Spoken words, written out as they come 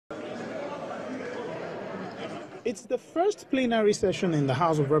It's the first plenary session in the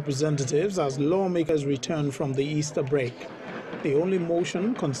House of Representatives as lawmakers return from the Easter break. The only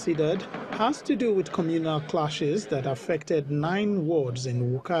motion considered has to do with communal clashes that affected 9 wards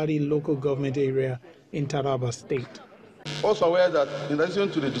in Wukari local government area in Taraba State. Also aware that in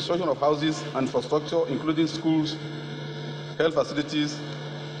addition to the destruction of houses and infrastructure, including schools, health facilities,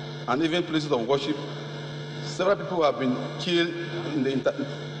 and even places of worship, several people have been killed in the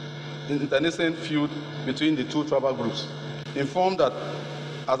internecine feud between the two tribal groups. Informed that,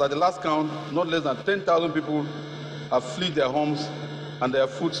 as at the last count, not less than 10,000 people have fled their homes and their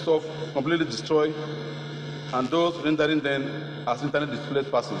foodstuff completely destroyed, and those rendering them as internally displaced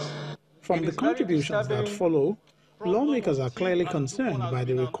persons. From the contributions that follow, lawmakers are clearly concerned by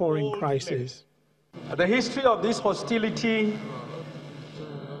the recurring crisis. The history of this hostility,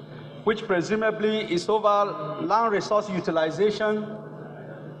 which presumably is over land resource utilization,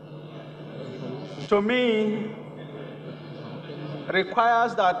 to me,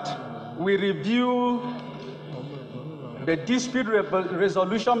 requires that we review the dispute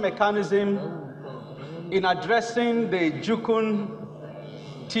resolution mechanism in addressing the Jukun-Tiv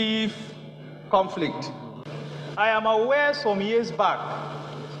conflict. I am aware some years back,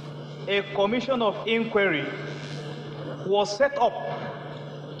 a commission of inquiry was set up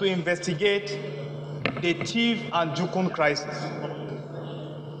to investigate the Tiv and Jukun crisis.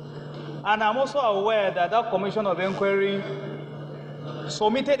 And I'm also aware that that commission of inquiry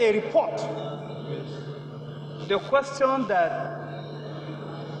submitted a report. The question that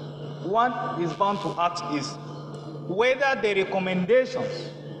one is bound to ask is whether the recommendations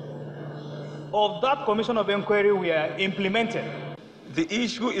of that commission of inquiry were implemented. The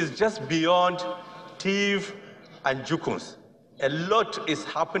issue is just beyond Tiv and Jukuns. A lot is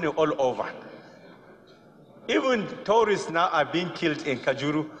happening all over. Even tourists now are being killed in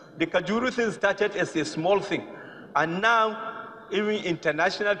Kajuru. The Kajuru thing started as a small thing. And now, even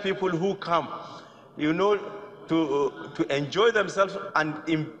international people who come, to enjoy themselves and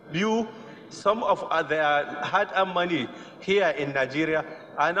imbue some of their hard-earned money here in Nigeria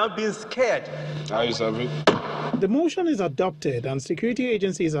are now being scared. The motion is adopted and security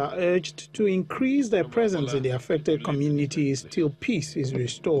agencies are urged to increase their presence in the affected communities till peace is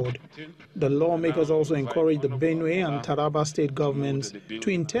restored. The lawmakers also encourage the Benue and Taraba state governments to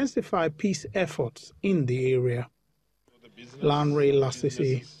intensify peace efforts in the area. Lanre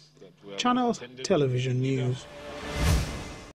Lasisi, Channels Television News.